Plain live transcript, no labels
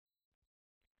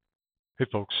Hey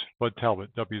folks, Bud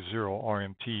Talbot,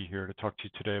 W0RMT here to talk to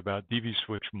you today about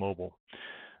DVSwitch Mobile.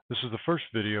 This is the first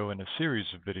video in a series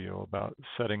of video about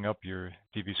setting up your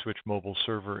DVSwitch Mobile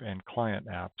server and client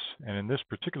apps. And in this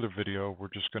particular video,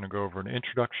 we're just going to go over an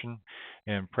introduction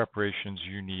and preparations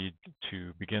you need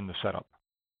to begin the setup.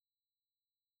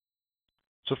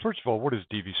 So first of all, what is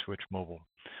DVSwitch Mobile?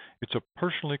 It's a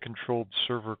personally controlled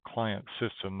server client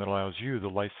system that allows you, the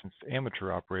licensed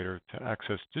amateur operator, to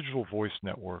access digital voice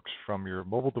networks from your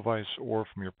mobile device or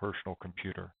from your personal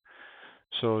computer.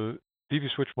 So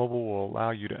DVSwitch Mobile will allow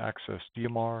you to access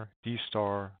DMR,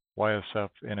 D-Star, YSF,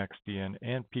 NXDN,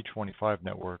 and P25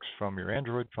 networks from your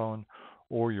Android phone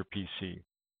or your PC.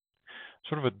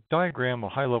 Sort of a diagram, a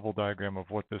high-level diagram of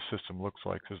what this system looks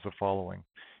like is the following.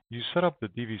 You set up the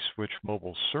DVSwitch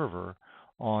Mobile server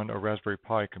on a Raspberry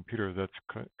Pi computer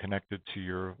that's connected to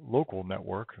your local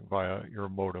network via your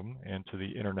modem and to the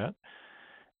internet.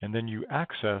 And then you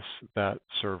access that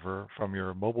server from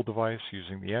your mobile device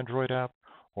using the Android app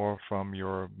or from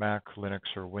your Mac, Linux,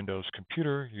 or Windows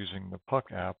computer using the Puck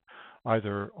app,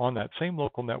 either on that same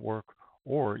local network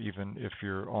or even if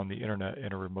you're on the internet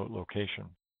in a remote location.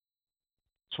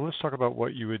 So let's talk about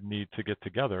what you would need to get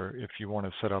together if you want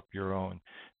to set up your own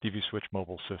DVSwitch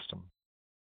Mobile system.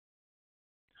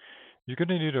 You're going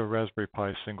to need a Raspberry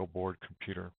Pi single board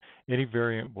computer. Any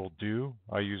variant will do.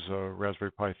 I use a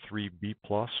Raspberry Pi 3B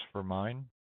Plus for mine.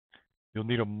 You'll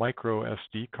need a micro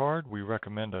SD card. We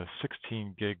recommend a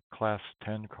 16 gig class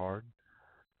 10 card.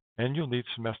 And you'll need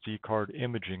some SD card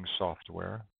imaging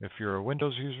software. If you're a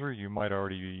Windows user, you might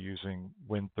already be using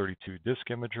Win32 Disk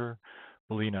Imager.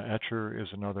 Belina Etcher is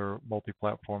another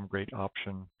multi-platform great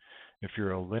option. If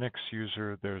you're a Linux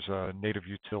user, there's a native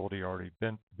utility already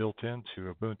built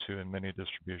into Ubuntu and many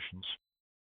distributions.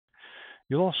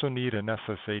 You'll also need an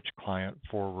SSH client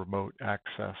for remote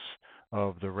access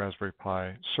of the Raspberry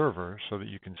Pi server so that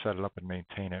you can set it up and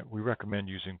maintain it. We recommend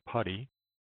using PuTTY.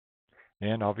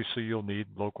 And obviously you'll need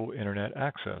local internet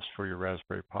access for your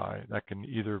Raspberry Pi. That can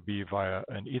either be via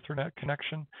an Ethernet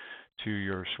connection to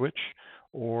your switch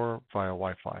or via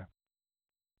Wi-Fi.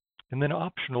 And then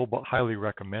optional but highly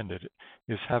recommended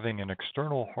is having an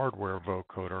external hardware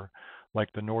vocoder like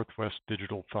the Northwest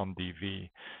Digital Thumb DV.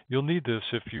 You'll need this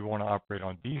if you want to operate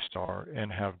on D-Star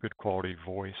and have good quality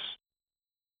voice.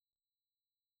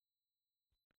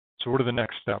 So what are the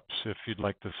next steps if you'd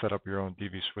like to set up your own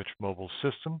DVSwitch Mobile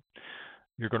system?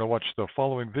 You're going to watch the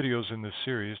following videos in this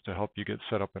series to help you get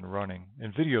set up and running.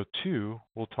 In video 2,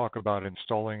 we'll talk about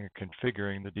installing and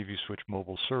configuring the DVSwitch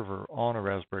Mobile server on a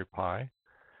Raspberry Pi.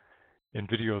 In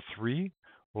video 3,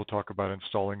 we'll talk about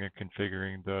installing and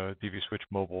configuring the DVSwitch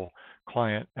Mobile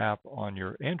client app on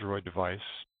your Android device.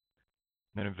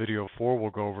 Then in video 4,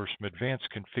 we'll go over some advanced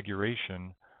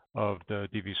configuration of the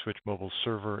DVSwitch Mobile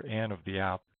server and of the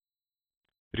app.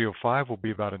 Video 5 will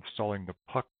be about installing the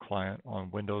Puck client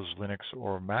on Windows, Linux,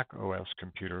 or Mac OS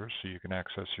computers so you can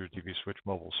access your DVSwitch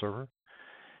Mobile server.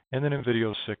 And then in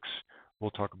video 6,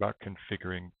 we'll talk about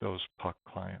configuring those Puck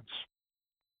clients.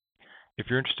 If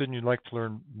you're interested and you'd like to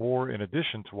learn more in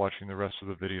addition to watching the rest of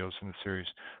the videos in the series,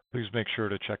 please make sure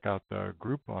to check out the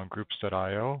group on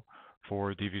groups.io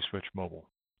for DVSwitch Mobile.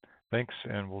 Thanks,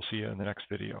 and we'll see you in the next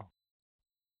video.